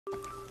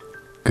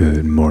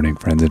Good morning,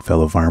 friends and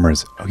fellow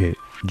farmers. Okay,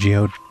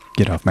 Geo,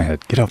 get off my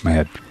head. Get off my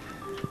head.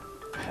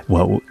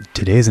 Well,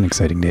 today is an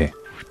exciting day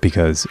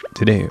because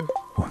today,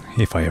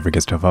 if I ever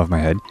get stuff off my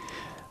head,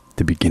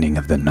 the beginning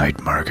of the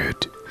night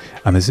market.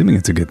 I'm assuming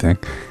it's a good thing.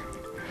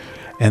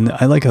 And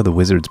I like how the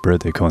wizard's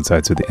birthday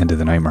coincides with the end of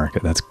the night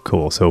market. That's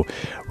cool. So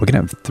we're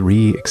going to have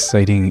 3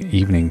 exciting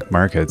evening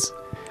markets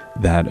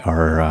that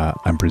are,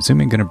 I'm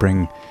presuming, going to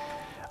bring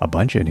a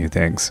bunch of new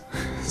things.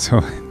 So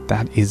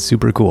that is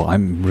super cool.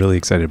 I'm really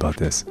excited about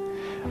this.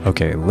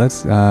 Okay,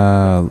 let's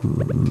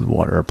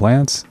water our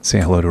plants, say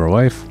hello to our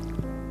wife.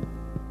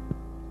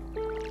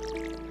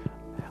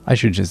 I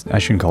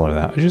shouldn't call her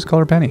that. I should just call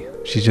her Penny.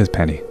 She's just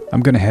Penny.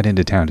 I'm going to head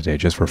into town today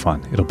just for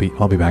fun.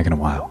 I'll be back in a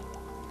while.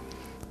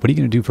 What are you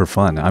going to do for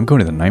fun? I'm going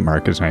to the night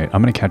market tonight.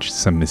 I'm going to catch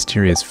some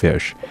mysterious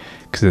fish.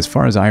 Because as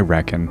far as I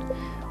reckon,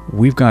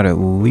 we've got at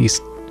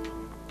least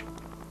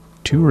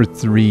 2 or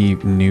 3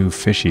 new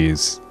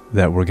fishies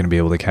that we're going to be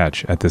able to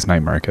catch at this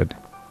night market.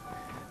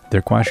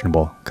 They're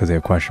questionable because they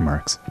have question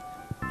marks.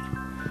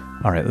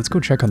 Alright, let's go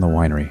check on the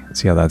winery.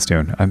 See how that's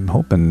doing. I'm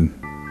hoping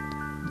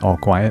all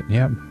quiet.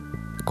 Yeah,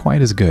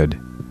 quiet is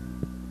good.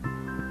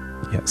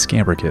 Yeah,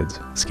 scamper kids.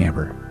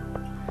 Scamper.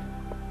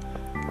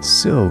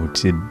 So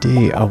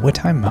today, what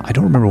time? I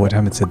don't remember what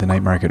time it said the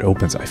night market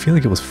opens. I feel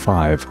like it was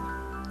 5.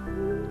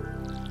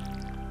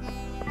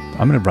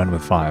 I'm going to run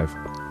with 5.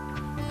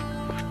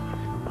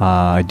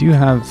 I do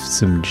have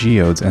some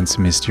geodes and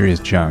some mysterious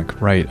junk.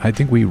 Right, I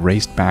think we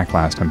raced back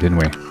last time, didn't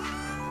we?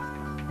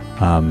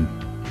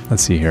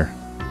 Let's see here.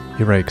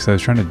 You're right, because I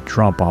was trying to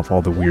drop off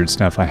all the weird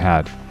stuff I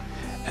had.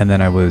 And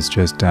then I was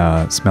just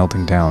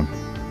smelting down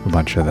a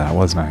bunch of that,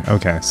 wasn't I?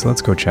 Okay, so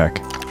let's go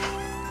check.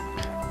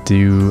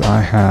 Do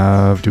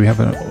we have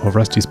a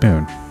rusty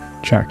spoon?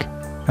 Check.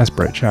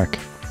 Esprit, check.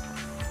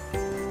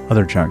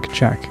 Other junk,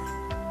 check.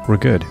 We're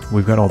good.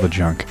 We've got all the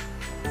junk.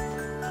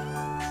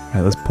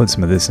 Alright, let's put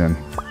some of this in.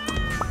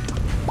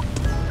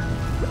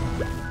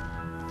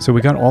 So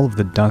we got all of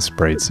the dust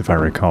sprites, if I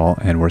recall,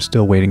 and we're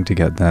still waiting to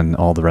get then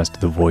all the rest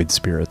of the void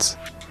spirits.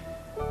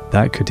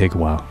 That could take a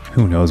while.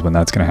 Who knows when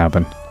that's going to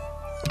happen.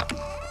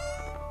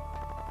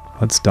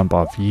 Let's dump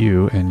off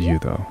you and you,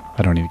 though.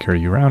 I don't need to carry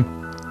you around.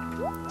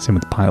 Same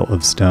with the pile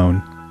of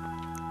stone.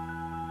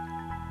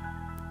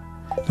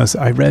 Now, so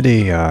I read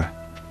a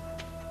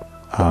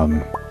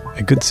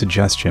good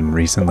suggestion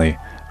recently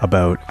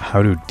about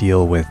how to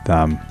deal with.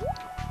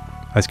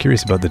 I was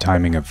curious about the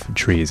timing of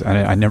trees.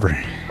 I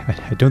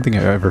don't think I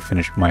ever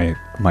finished my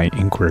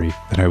inquiry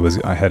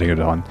that I had it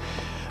on,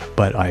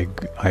 but I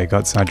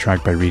got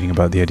sidetracked by reading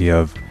about the idea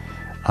of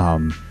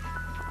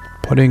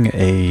putting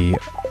a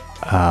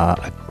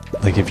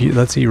like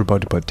let's say you're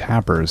about to put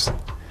tappers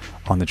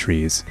on the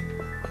trees.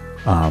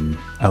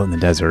 Out in the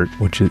desert,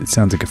 which it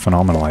sounds like a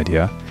phenomenal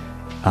idea.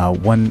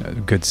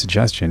 One good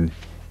suggestion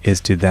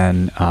is to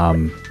then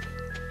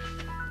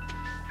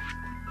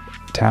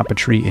tap a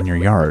tree in your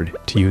yard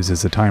to use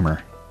as a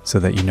timer so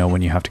that you know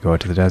when you have to go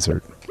out to the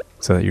desert,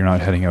 so that you're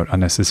not heading out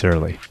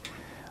unnecessarily.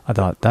 I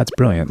thought, that's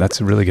brilliant.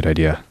 That's a really good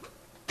idea.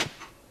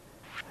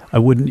 I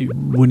wouldn't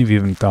have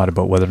even thought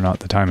about whether or not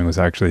the timing was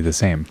actually the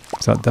same.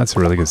 So that's a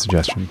really good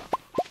suggestion.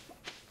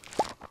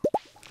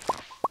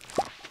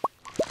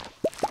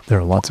 There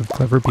are lots of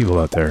clever people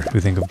out there who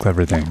think of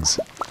clever things.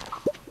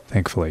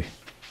 Thankfully.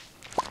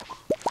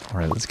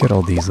 Alright, let's get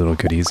all these little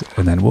goodies,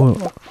 and then we'll...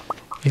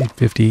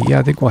 850, yeah,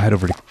 I think we'll head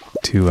over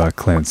to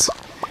Clint's.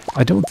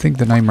 I don't think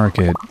the night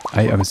market...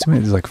 I'm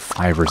assuming it's like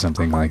 5 or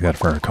something like that,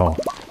 if I recall.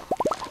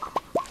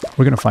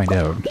 We're going to find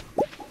out,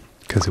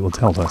 because it will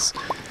tell us.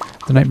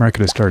 The night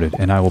market has started,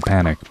 and I will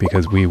panic,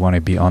 because we want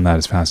to be on that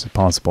as fast as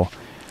possible.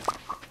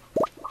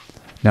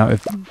 Now,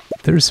 if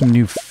there's some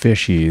new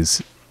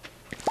fishies...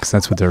 because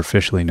that's what they're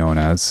officially known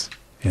as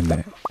if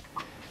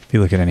you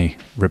look at any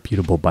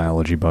reputable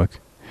biology book.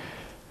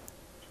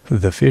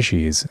 The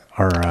fishies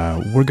are,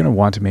 we're going to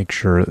want to make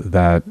sure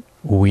that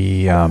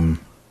we,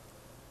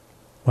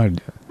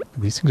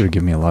 these things are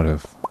giving me a lot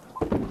of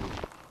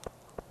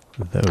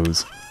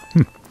those.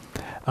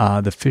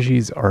 The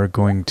fishies are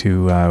going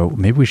to,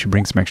 maybe we should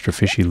bring some extra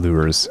fishy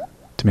lures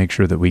to make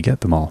sure that we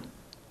get them all.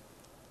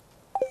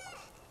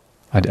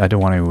 I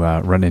don't want to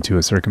run into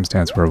a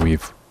circumstance where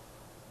we've...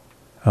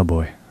 Oh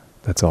boy,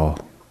 that's all.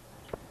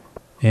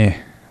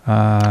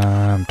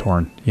 I'm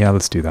torn. Yeah,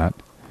 let's do that.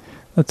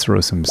 Let's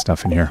throw some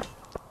stuff in here.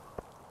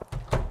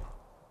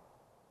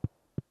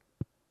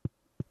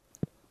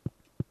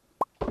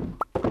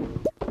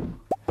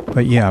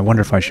 But yeah, I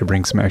wonder if I should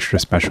bring some extra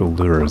special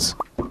lures.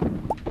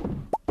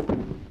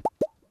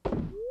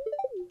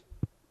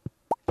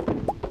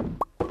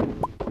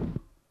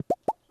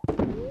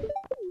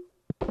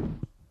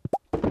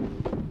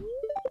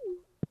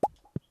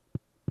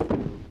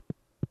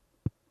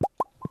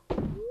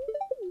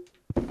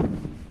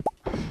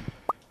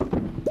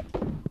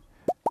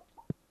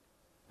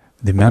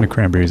 The amount of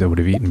cranberries I would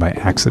have eaten by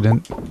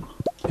accident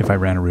if I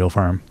ran a real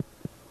farm.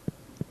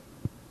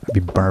 I'd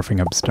be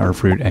barfing up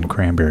starfruit and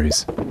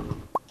cranberries.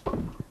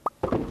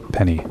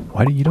 Penny,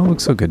 why do you don't look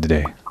so good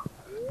today?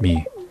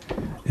 Me.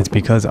 It's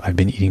because I've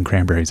been eating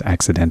cranberries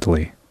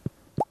accidentally.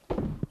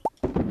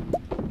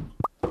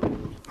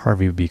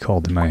 Harvey would be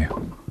called to my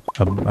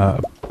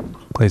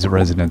place of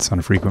residence on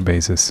a frequent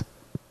basis.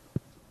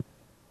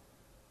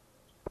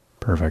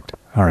 Perfect.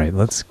 Alright,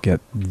 let's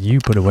get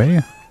you put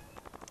away.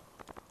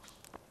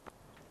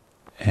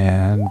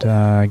 And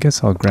I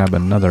guess I'll grab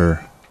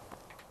another.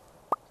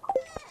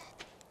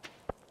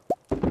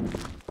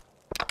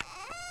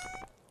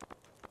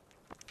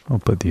 I'll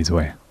put these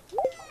away.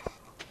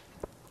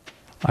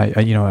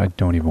 You know, I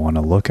don't even want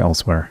to look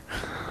elsewhere.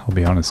 I'll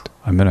be honest.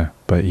 I'm gonna,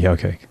 but yeah,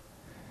 okay.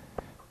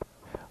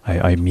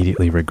 I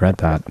immediately regret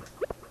that.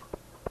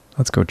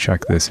 Let's go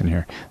check this in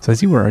here. So I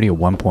see we're already at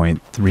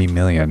 1.3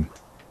 million.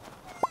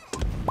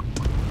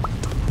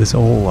 This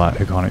whole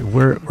economy,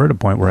 we're at a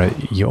point where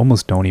you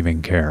almost don't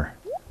even care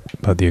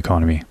about the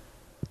economy.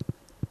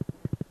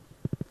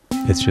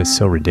 It's just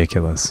so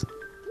ridiculous.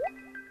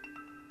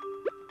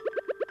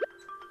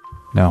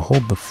 Now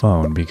hold the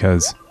phone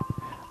because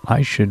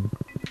I should...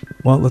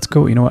 Well, let's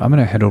go. You know what? I'm going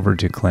to head over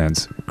to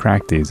Clint's,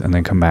 crack these, and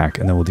then come back,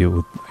 and then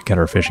we'll get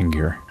our fishing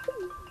gear.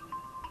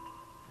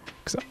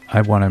 Because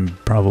I want to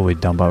probably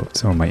dump out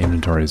some of my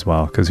inventory as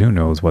well, because who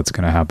knows what's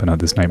going to happen at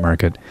this night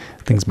market.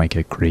 Things might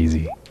get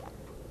crazy.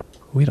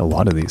 We had a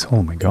lot of these.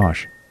 Oh my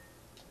gosh.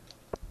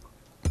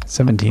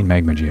 17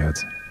 magma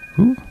geodes.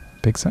 Ooh,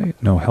 big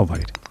site? No,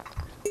 Helvite.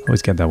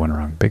 Always get that one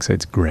wrong. Big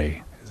site's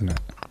gray, isn't it?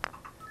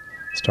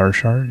 Star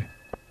shard?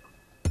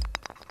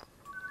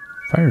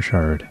 Fire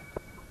shard.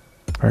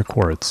 Fire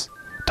quartz.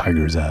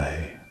 Tiger's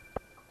eye.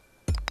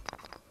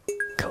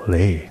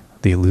 Clay.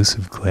 The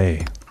elusive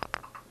clay.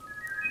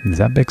 Is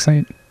that big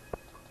site?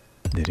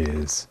 It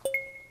is.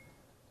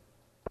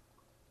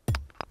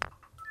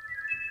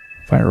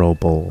 Fire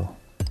opal.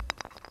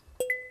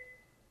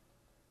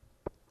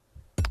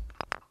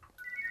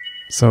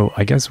 So,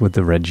 I guess with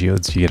the red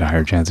geodes, you get a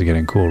higher chance of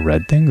getting cool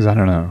red things? I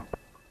don't know.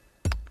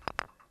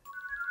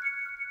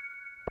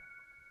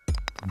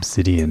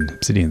 Obsidian.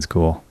 Obsidian's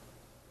cool.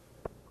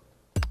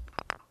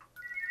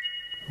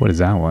 What is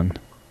that one?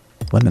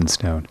 Lemon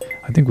stone.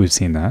 I think we've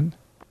seen that.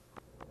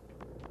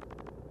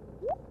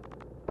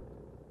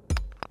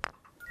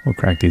 We'll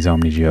crack these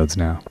Omni geodes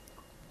now.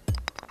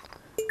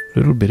 A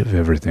little bit of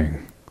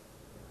everything.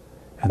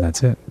 And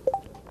that's it.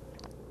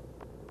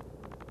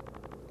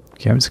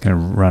 Okay, I'm just going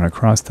to run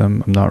across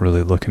them. I'm not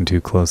really looking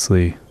too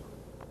closely.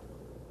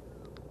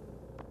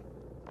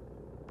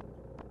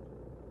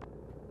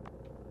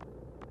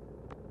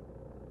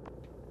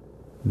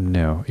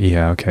 No.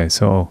 Yeah, okay.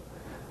 So,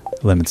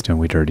 lemon stone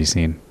we'd already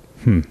seen.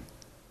 And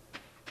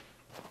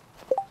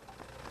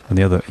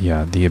the other,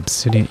 yeah, the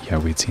obsidian. Yeah,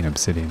 we'd seen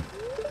obsidian.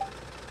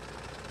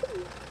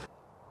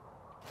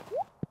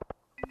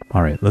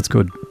 Alright, let's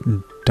go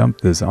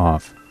dump this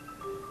off.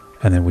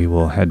 And then we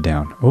will head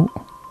down. Oh,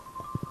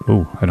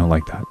 I don't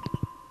like that.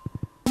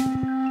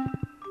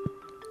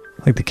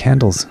 Like the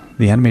candles,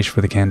 the animation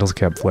for the candles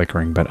kept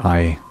flickering, but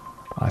I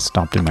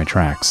stopped in my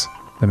tracks.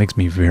 That makes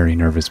me very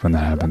nervous when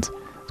that happens.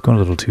 It's going a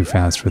little too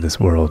fast for this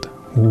world.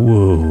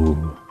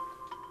 Whoa.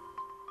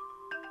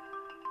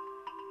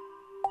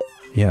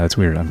 Yeah, that's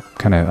weird.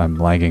 I'm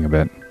lagging a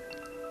bit.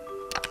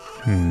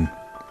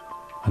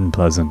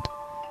 Unpleasant.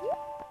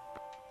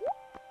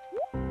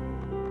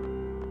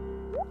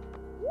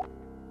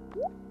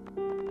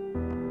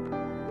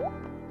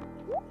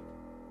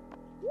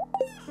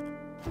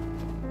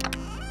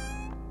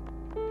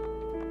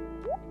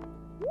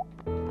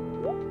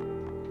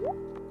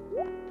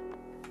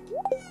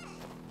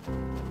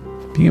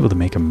 Being able to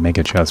make a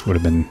mega chest would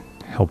have been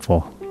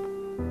helpful.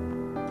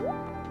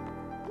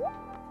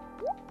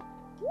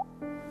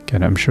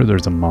 Again, I'm sure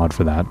there's a mod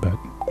for that, but,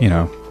 you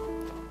know.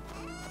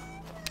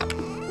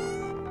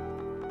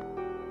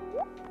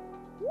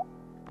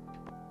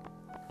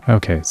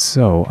 Okay,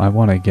 so I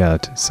want to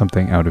get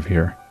something out of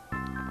here.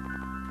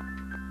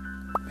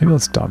 Maybe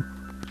let's stop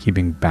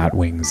keeping bat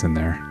wings in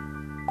there.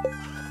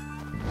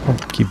 I'll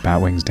keep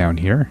bat wings down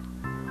here.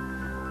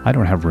 I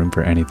don't have room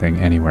for anything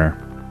anywhere.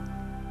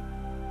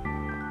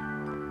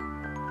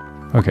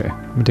 Okay,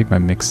 I'm gonna take my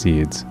mixed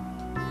seeds.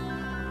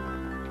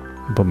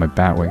 I'll put my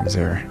bat wings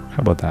there. How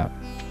about that?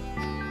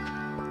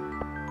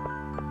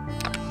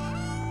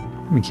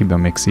 Let me keep my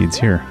mixed seeds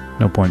here.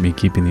 No point me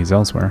keeping these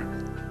elsewhere.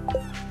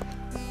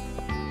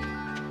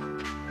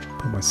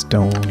 Put my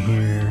stone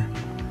here.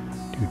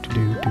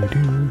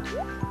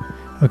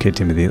 Okay,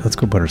 Timothy, let's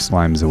go put our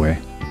slimes away.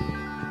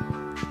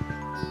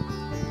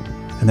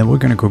 And then we're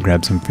gonna go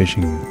grab some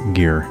fishing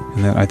gear.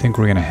 And then I think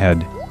we're gonna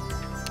head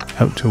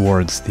out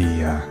towards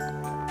the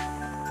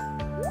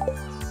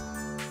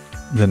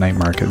night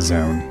market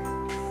zone.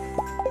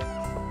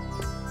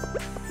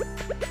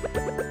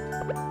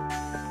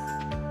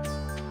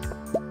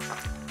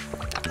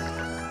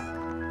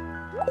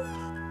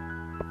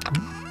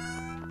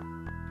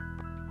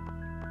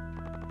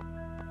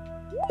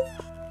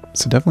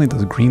 So definitely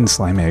those green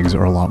slime eggs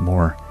are a lot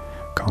more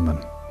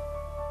common.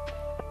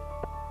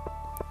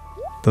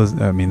 Those,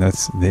 I mean,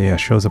 they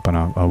shows up on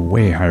a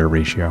way higher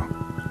ratio.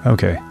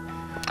 Okay,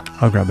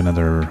 I'll grab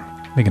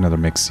make another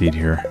mixed seed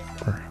here.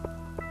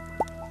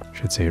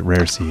 Should say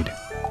rare seed.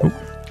 Oop.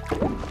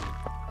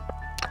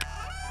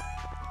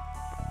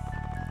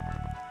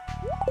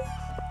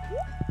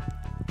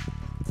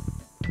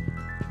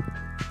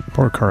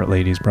 Poor cart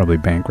lady's probably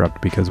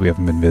bankrupt because we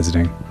haven't been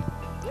visiting.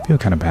 I feel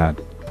kind of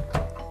bad.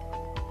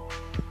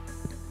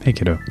 Hey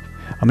kiddo,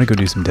 I'm gonna go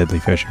do some deadly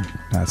fishing.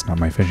 That's not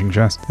my fishing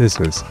chest. This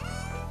is.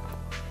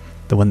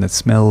 The one that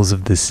smells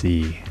of the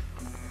sea.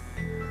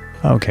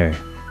 Okay.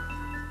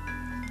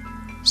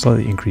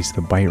 Slightly increase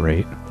the bite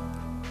rate.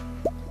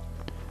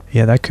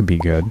 Yeah, that could be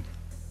good.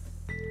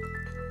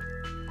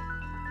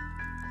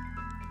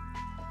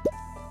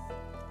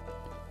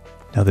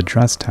 Now the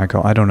dress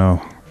tackle, I don't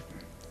know.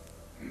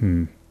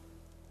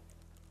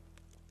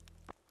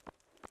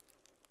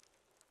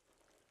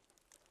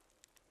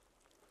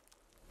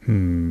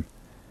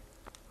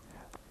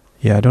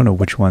 Yeah, I don't know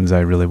which ones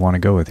I really want to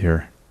go with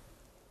here.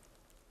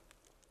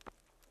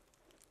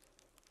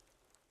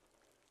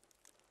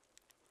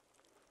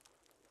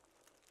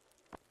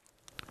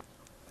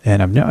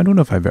 And I don't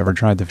know if I've ever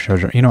tried the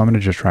treasure. You know, I'm going to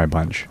just try a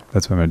bunch.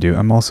 That's what I'm going to do.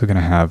 I'm also going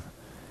to have...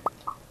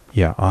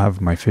 Yeah, I'll have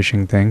my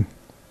fishing thing.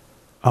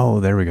 Oh,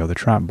 there we go. The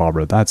trap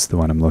bobber. That's the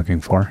one I'm looking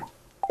for.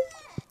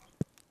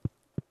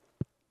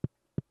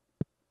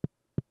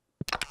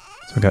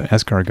 So we got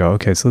escargot.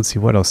 Okay, so let's see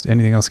what else.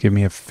 Anything else give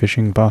me a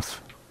fishing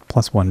buff?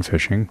 +1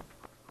 fishing.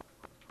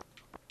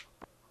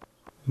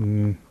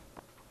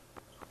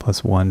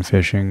 +1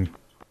 fishing.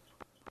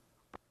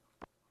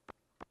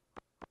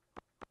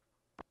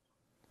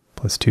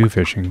 +2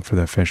 fishing for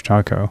the fish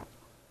taco.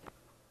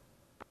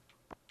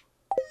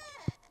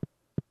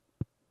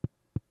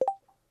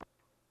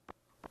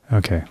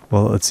 Okay,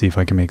 well, let's see if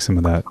I can make some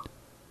of that.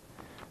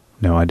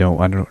 No, I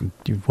don't.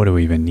 What do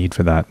we even need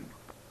for that?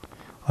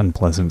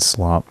 Unpleasant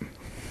slop.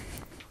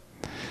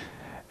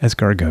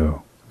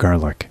 Escargot.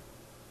 Garlic.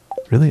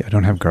 Really? I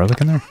don't have garlic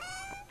in there?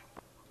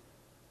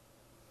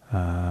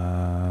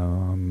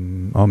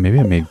 Oh, maybe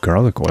I made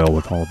garlic oil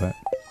with all of it.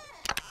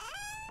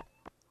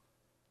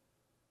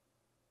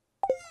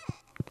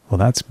 Well,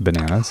 that's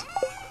bananas.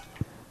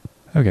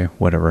 Okay,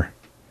 whatever.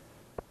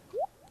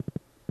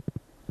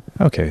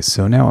 Okay,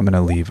 so now I'm going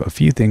to leave a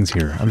few things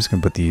here. I'm just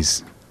going to put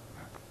these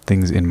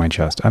things in my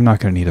chest. I'm not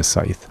going to need a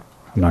scythe.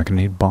 I'm not going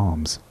to need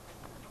bombs.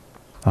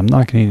 I'm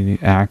not going to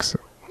need an axe.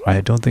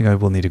 I don't think I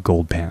will need a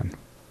gold pan.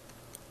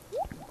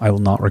 I will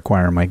not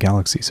require my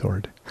galaxy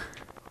sword.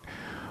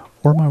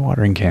 Or my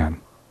watering can.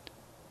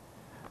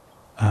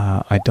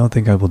 I don't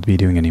think I will be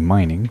doing any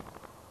mining.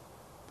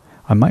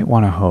 I might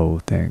want to hoe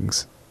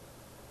things.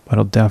 But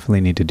I'll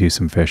definitely need to do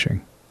some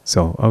fishing.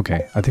 So,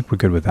 okay, I think we're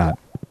good with that.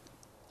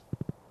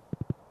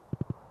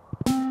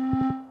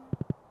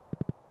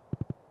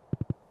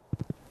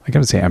 I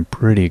gotta say, I'm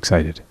pretty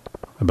excited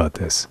about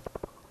this.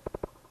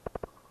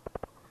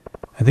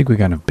 I think we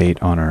got enough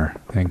bait on our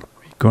thing.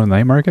 Going to the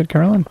night market,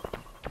 Carolyn?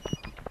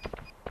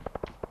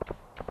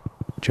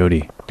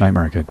 Jody, night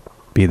market.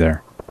 Be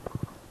there.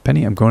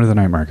 Penny, I'm going to the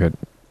night market.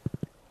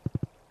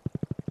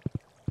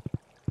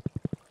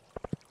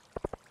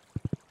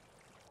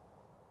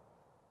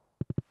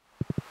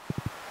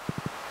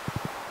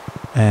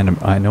 And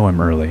I know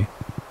I'm early,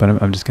 but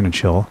I'm just going to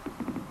chill.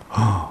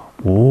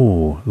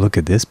 Oh, look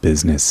at this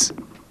business.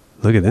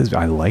 Look at this.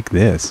 I like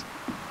this.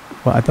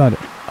 Well, I thought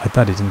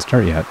it didn't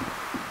start yet.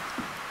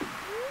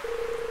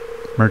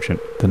 Merchant,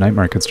 the night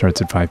market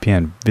starts at 5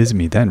 p.m. Visit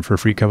me then for a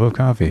free cup of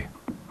coffee.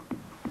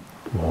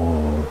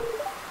 Whoa,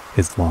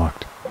 it's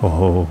locked.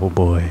 Oh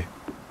boy.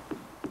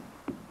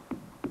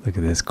 Look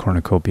at this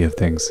cornucopia of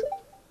things.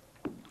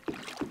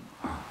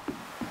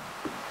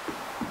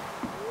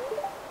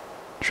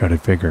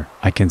 Shredded figure.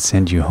 I can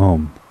send you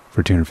home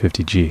for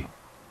 250G.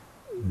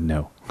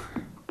 No.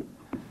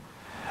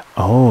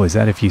 Oh, is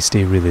that if you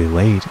stay really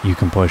late, you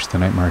can push the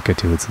night market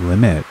to its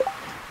limit?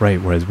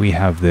 Right, whereas we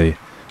have the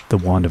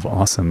Wand of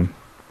Awesome.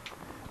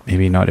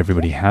 Maybe not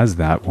everybody has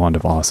that Wand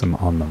of Awesome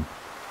on them.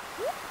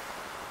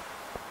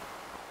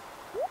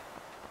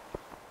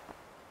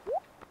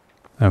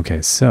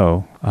 Okay,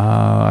 so,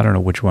 I don't know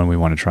which one we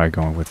want to try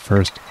going with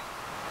first.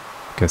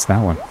 Guess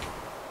that one.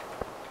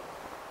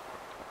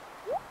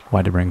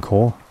 Why to bring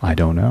coal? I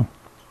don't know.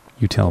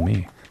 You tell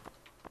me.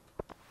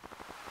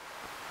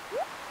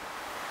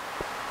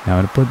 Now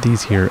I'm going to put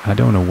these here. I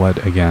don't know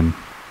what again.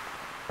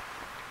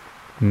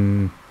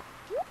 And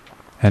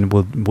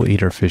we'll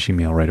eat our fishy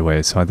meal right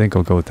away. So I think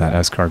I'll go with that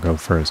escargot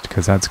first,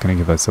 because that's going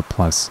to give us a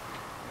plus.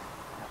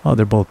 Oh,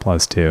 they're both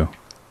 +2.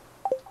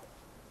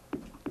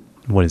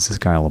 What is this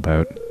guy all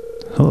about?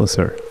 Hello,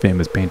 sir.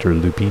 Famous painter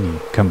Lupini.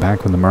 Come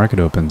back when the market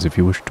opens if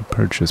you wish to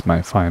purchase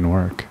my fine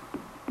work.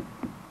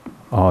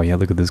 Oh yeah,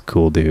 look at this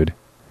cool dude.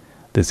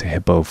 This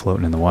hippo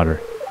floating in the water.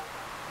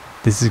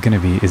 This is going to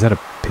be... Is that a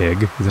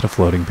pig? Is that a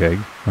floating pig?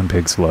 When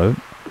pigs float?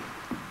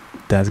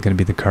 That's going to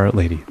be the cart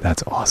lady.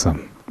 That's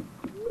awesome.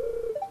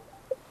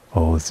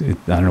 Oh, I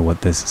don't know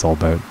what this is all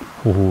about.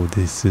 Oh,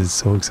 this is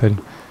so exciting.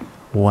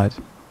 What?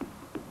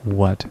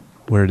 What?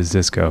 Where does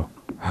this go?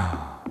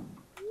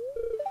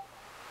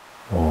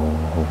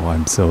 Oh,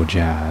 I'm so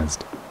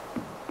jazzed.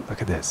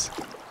 Look at this.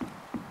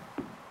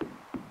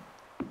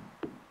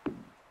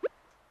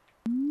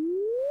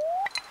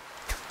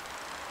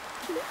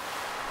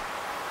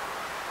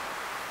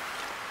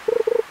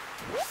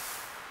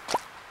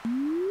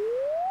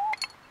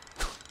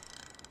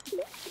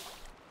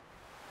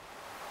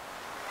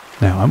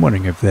 Now, I'm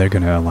wondering if they're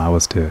going to allow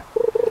us to...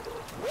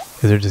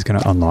 If they're just going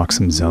to unlock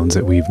some zones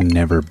that we've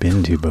never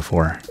been to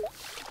before.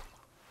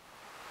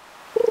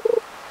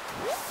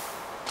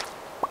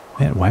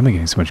 Man, why am I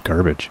getting so much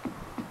garbage?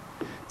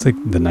 It's like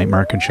the night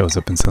market shows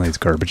up and suddenly it's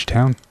garbage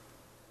town.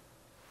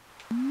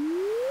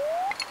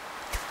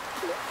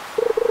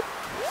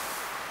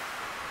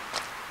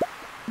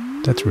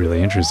 That's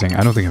really interesting.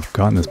 I don't think I've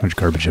gotten this much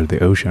garbage out of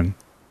the ocean.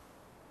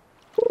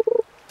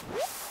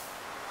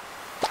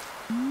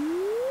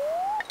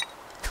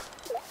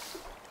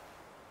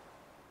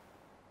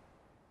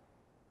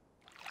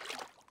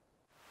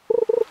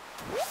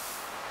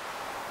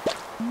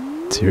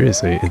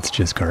 Seriously, it's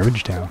just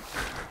garbage town.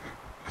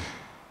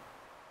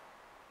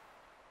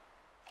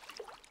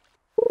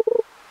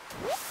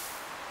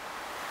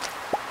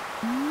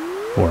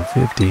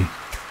 $4.50.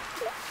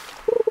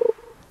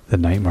 The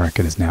night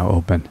market is now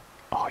open.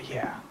 Oh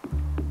yeah.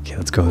 Okay,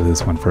 let's go to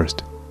this one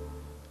first.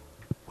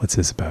 What's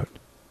this about?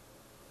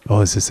 Oh,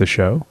 is this a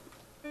show?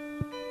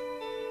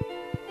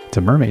 It's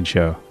a mermaid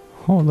show.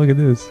 Oh, look at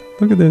this.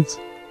 Look at this.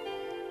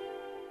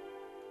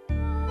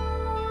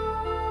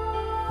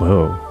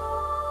 Whoa.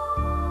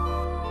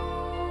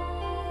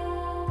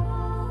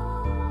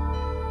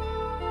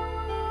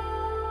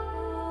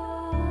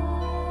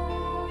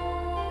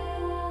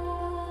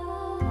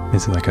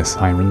 Is it like a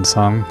siren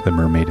song the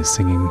mermaid is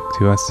singing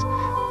to us?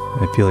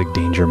 I feel like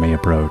danger may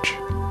approach.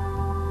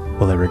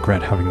 Will I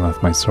regret having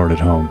left my sword at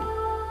home?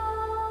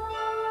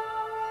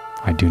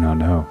 I do not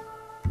know.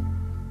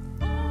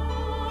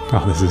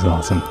 Oh, this is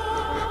awesome.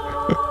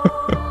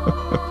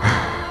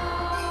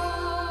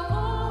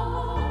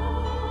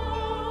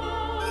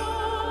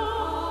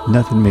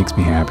 Nothing makes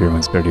me happier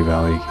when Stardew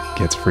Valley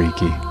gets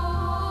freaky.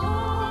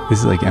 This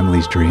is like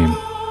Emily's dream.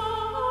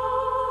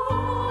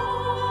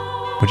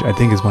 Which I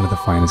think is one of the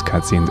finest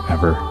cutscenes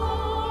ever.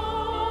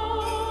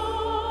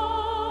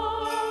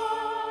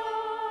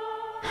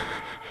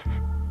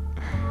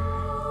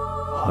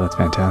 Oh, that's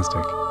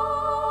fantastic.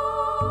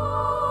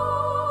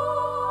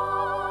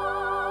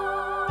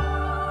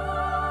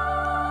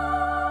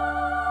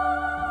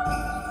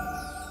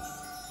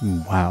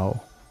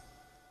 Wow.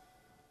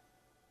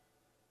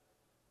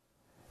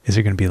 Is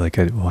there going to be like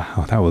a...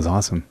 Wow, that was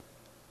awesome.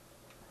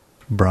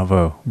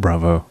 Bravo,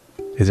 bravo.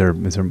 Is there...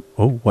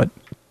 Oh, what?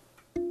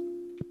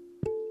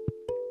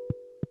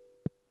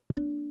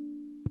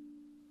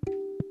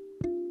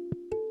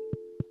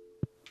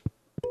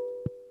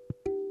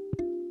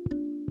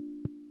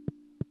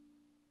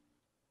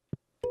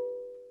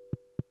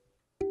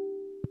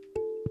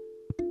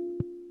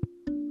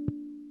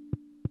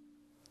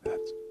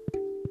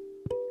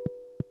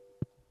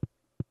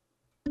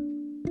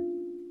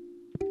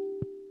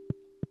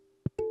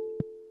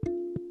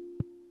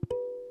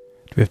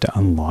 Do we have to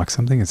unlock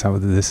something? Is that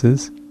what this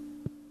is?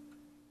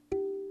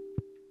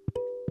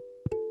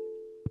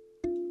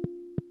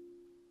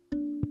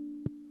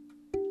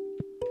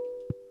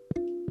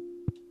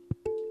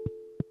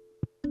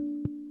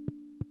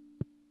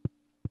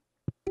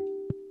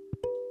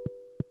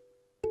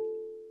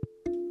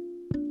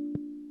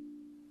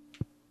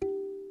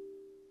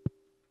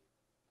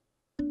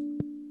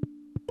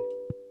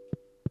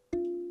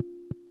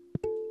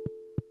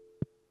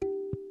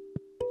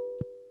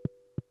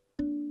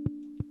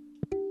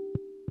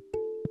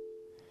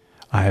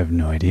 I have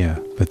no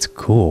idea, but it's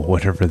cool,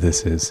 whatever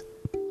this is.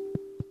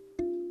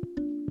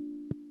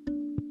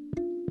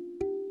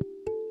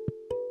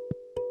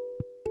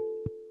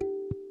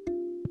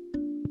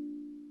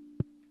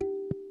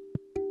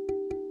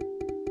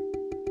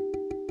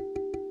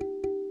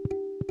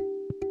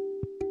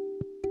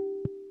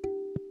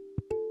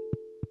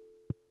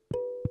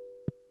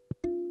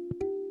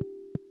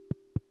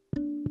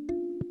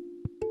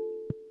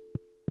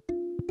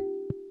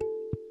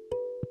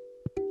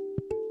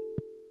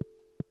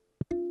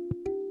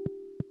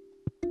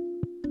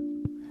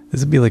 This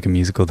would be like a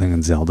musical thing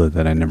in Zelda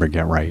that I never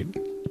get right.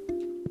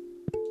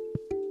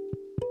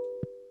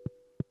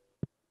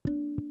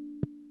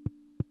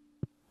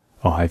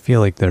 Oh, I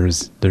feel like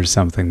there's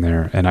something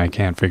there and I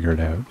can't figure it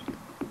out.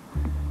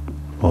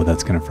 Oh,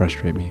 that's gonna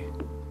frustrate me.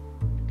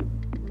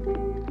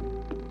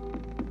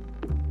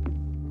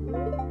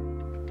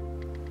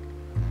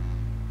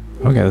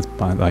 Okay, let's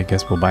buy, I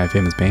guess we'll buy a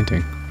famous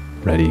painting.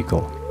 Red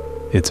Eagle.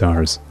 It's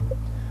ours.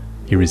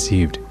 You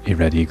received a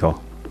Red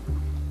Eagle.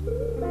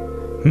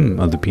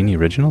 A Lupini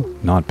original?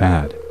 Not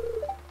bad.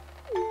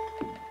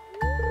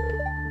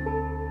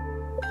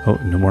 Oh,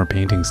 no more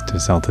paintings to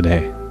sell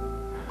today.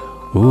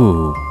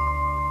 Ooh.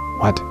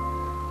 What?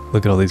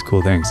 Look at all these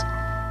cool things.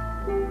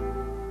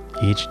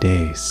 Each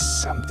day,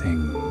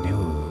 something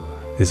new.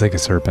 It's like a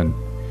serpent.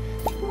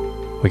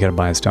 We gotta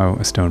buy a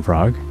stone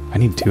frog. I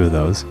need 2 of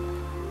those.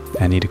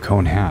 I need a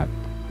cone hat.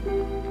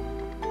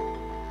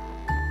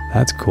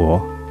 That's cool.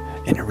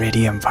 An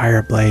iridium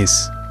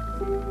fireplace.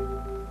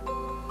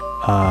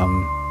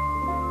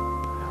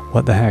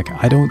 What the heck?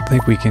 I don't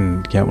think we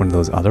can get one of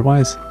those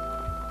otherwise.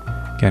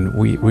 Again,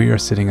 we are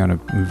sitting on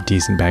a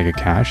decent bag of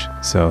cash,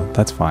 so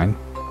that's fine.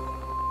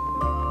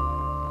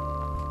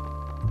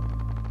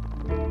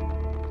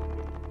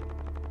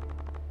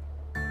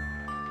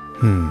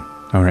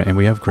 Alright, and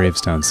we have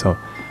gravestones, so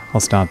I'll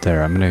stop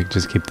there. I'm gonna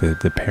just keep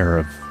the pair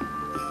of...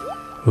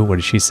 Ooh, what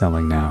is she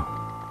selling now?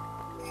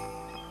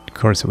 Of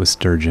course it was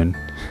sturgeon.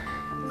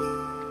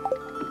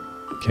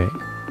 Okay.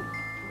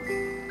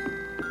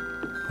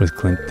 What does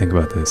Clint think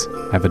about this?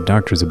 I have a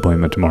doctor's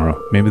appointment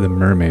tomorrow. Maybe the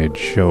mermaid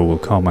show will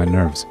calm my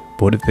nerves.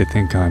 But what if they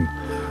think I'm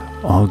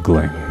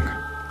ogling?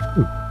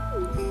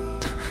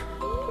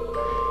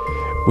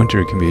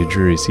 Winter can be a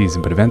dreary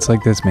season, but events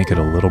like this make it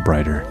a little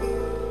brighter.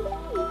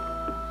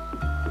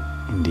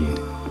 Indeed.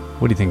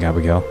 What do you think,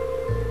 Abigail?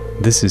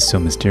 This is so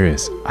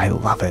mysterious. I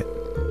love it.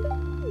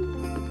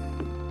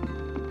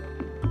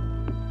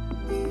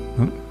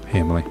 Oh, hey,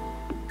 Emily.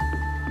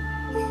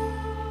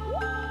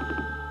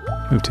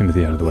 Move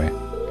Timothy out of the way.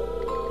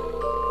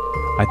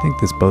 I think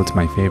this boat's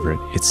my favorite.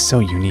 It's so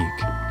unique.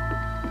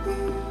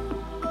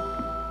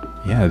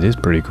 Yeah, it is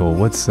pretty cool.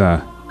 What's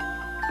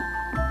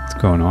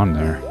going on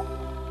there?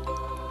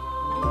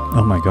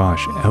 Oh my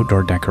gosh,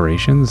 outdoor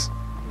decorations?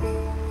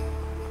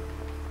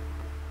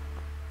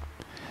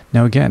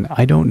 Now again,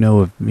 I don't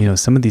know if,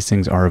 some of these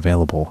things are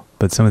available,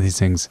 but some of these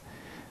things,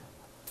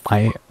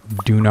 I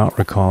do not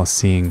recall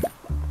seeing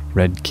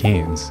red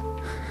canes.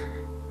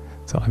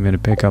 So I'm going to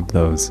pick up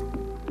those.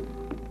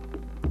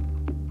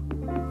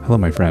 Hello,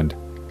 my friend.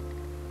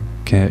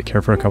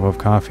 Care for a cup of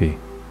coffee?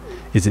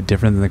 Is it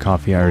different than the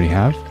coffee I already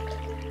have?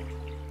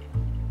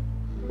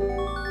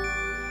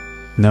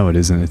 No, it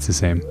isn't. It's the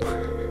same.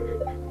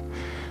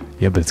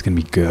 Yeah, but it's going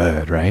to be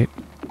good, right?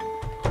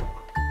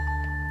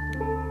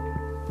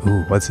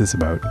 Ooh, what's this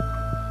about?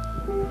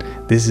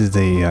 This is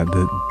the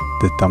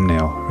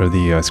thumbnail, or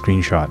the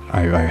screenshot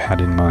I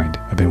had in mind.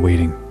 I've been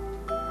waiting.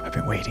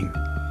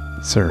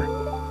 Sir.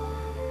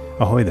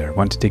 Ahoy there.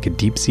 Want to take a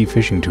deep sea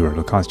fishing tour?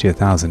 It'll cost you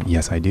 1,000.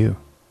 Yes, I do.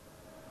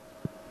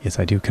 Yes,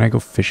 I do. Can I go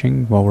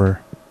fishing while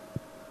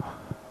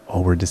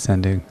we're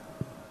descending?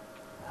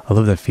 I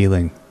love that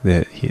feeling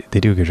that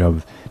they do a good job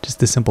of just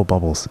the simple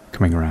bubbles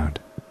coming around.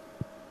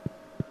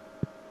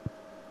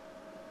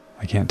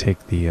 I can't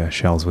take the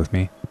shells with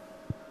me.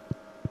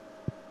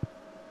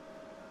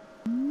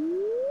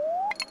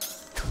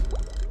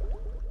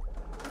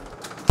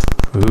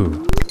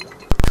 Ooh.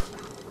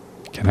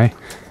 Can I?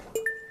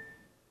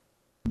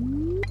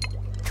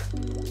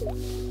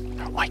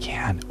 Oh, I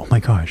can. Oh my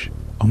gosh.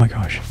 Oh my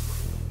gosh.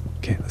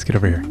 Okay, let's get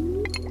over here.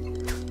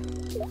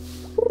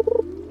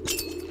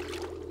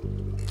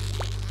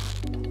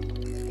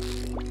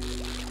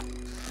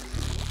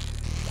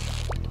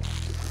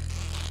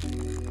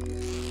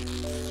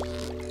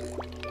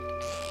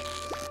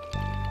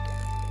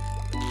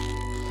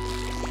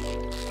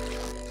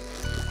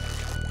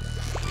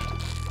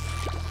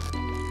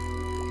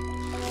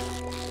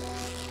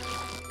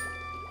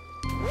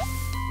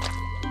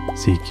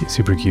 See,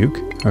 super cute.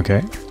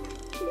 Okay.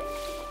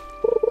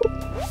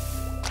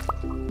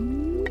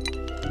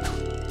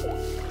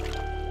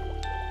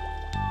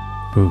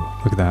 Ooh,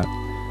 look at that.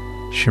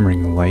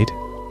 Shimmering light.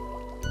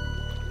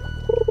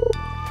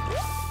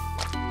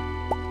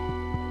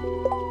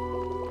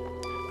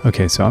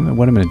 Okay, so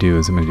what I'm going to do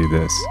is I'm going to do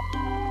this.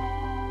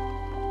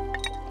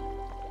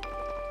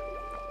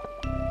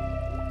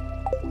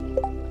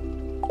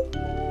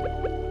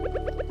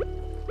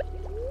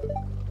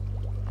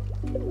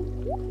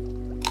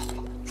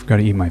 Forgot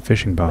to eat my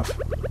fishing buff.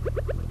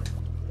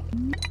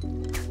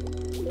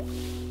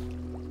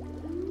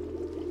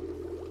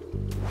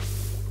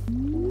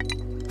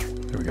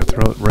 There we go,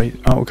 throw it right.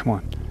 Oh, come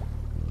on.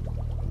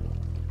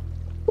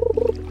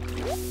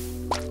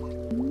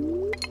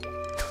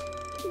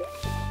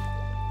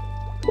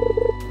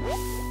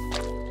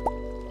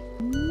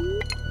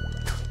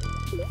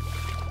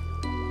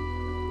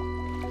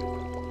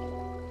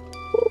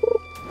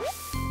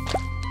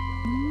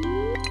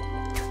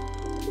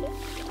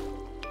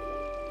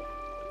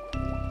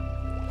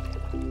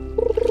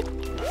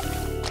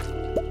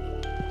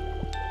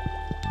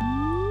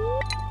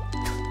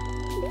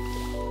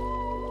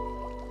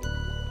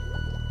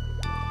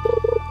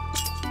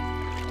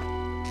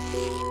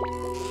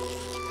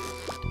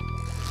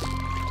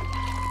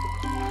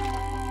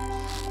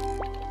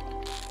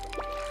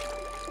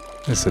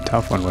 This is a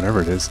tough one,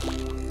 whatever it is.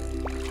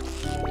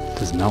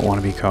 Does not want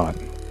to be caught.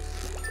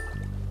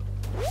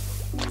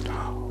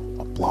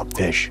 A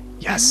blobfish.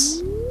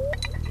 Yes.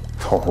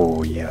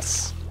 Oh,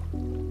 yes.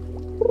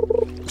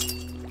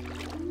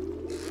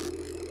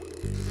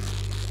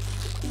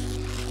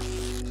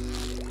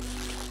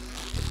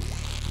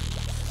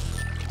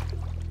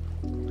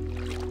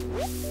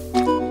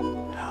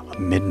 A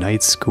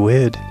midnight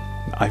squid.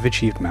 I've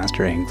achieved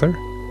Master Angler.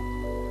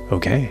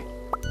 Okay.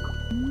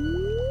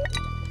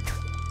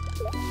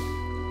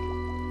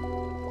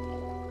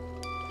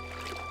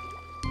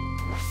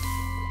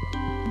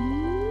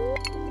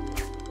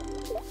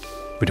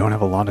 We don't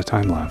have a lot of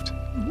time left.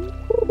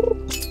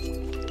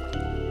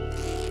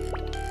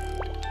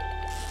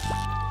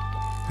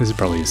 This is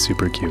probably a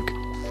super cute.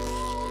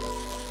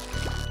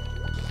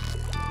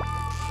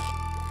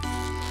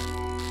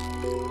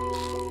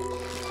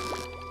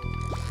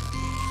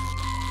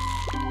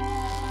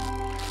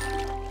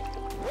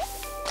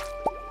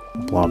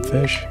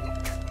 blobfish.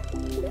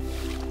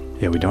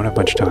 Yeah, we don't have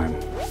much time.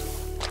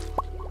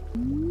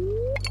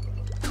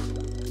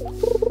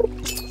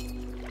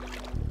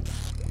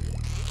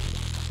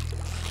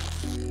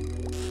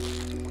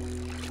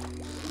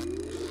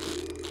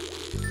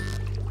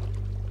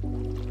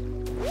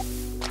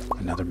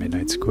 Another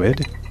midnight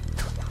squid.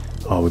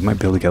 Oh, we might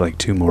be able to get like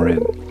 2 more in.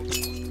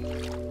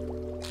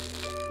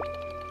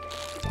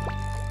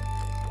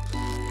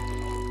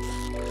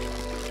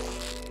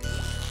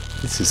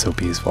 This is so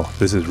peaceful.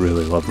 This is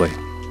really lovely.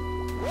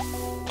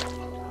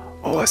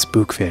 Oh, a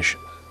spookfish.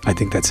 I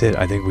think that's it.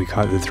 I think we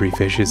caught the 3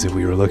 fishes that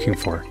we were looking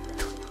for.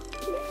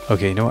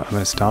 Okay, you know what? I'm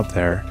going to stop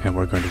there and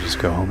we're going to just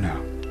go home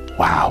now.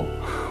 Wow.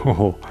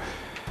 Oh,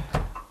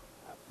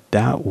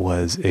 that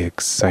was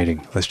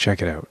exciting. Let's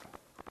check it out.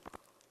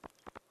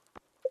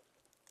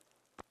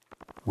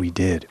 We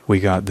did. We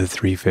got the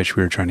 3 fish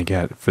we were trying to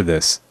get for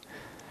this.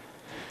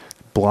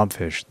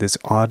 Blobfish. This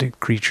odd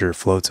creature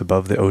floats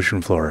above the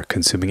ocean floor,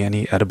 consuming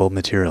any edible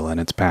material in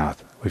its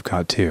path. We've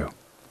caught 2.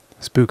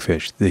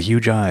 Spookfish. The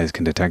huge eyes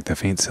can detect the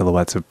faint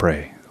silhouettes of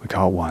prey. We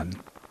caught 1.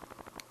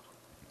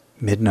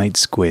 Midnight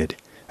squid.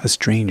 A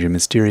strange and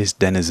mysterious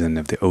denizen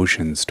of the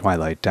ocean's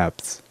twilight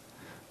depths.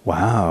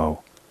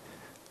 Wow.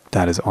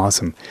 That is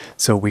awesome.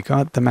 So we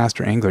got the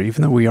master angler,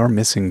 even though we are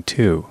missing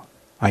 2.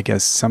 I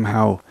guess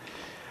somehow...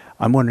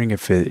 I'm wondering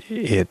if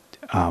the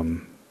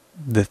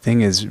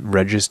thing is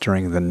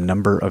registering the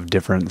number of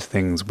different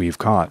things we've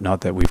caught, not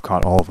that we've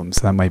caught all of them.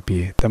 So that might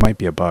be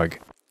a bug.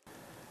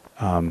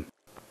 I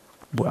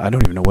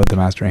don't even know what the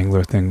master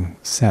angler thing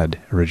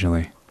said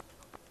originally.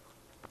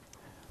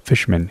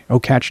 Fisherman. Oh,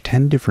 catch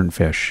 10 different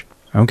fish.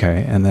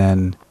 Okay, and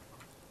then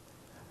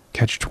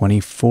catch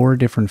 24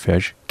 different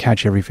fish.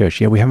 Catch every fish.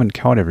 Yeah, we haven't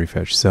caught every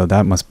fish, so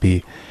that must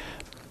be...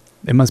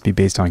 It must be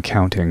based on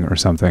counting or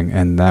something,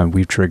 and then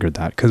we've triggered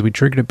that. Because we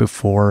triggered it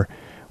before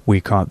we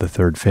caught the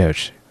 3rd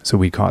fish. So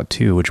we caught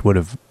 2, which would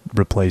have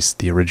replaced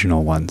the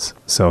original ones.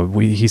 So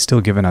he's still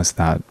giving us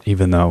that,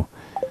 even though,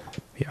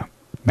 yeah,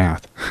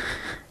 math.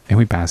 And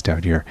we passed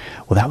out here.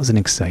 Well, that was an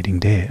exciting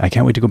day. I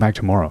can't wait to go back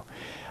tomorrow.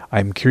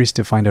 I'm curious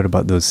to find out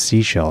about those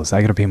seashells. I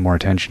got to pay more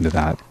attention to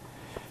that.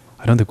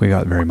 I don't think we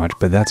got very much,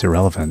 but that's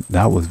irrelevant.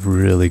 That was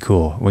really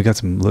cool. We got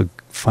some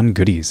fun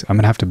goodies. I'm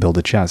going to have to build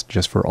a chest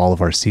just for all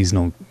of our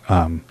seasonal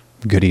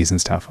goodies and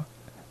stuff.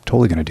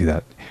 Totally going to do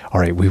that. All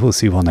right, we will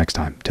see you all next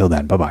time. Till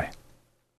then, bye-bye.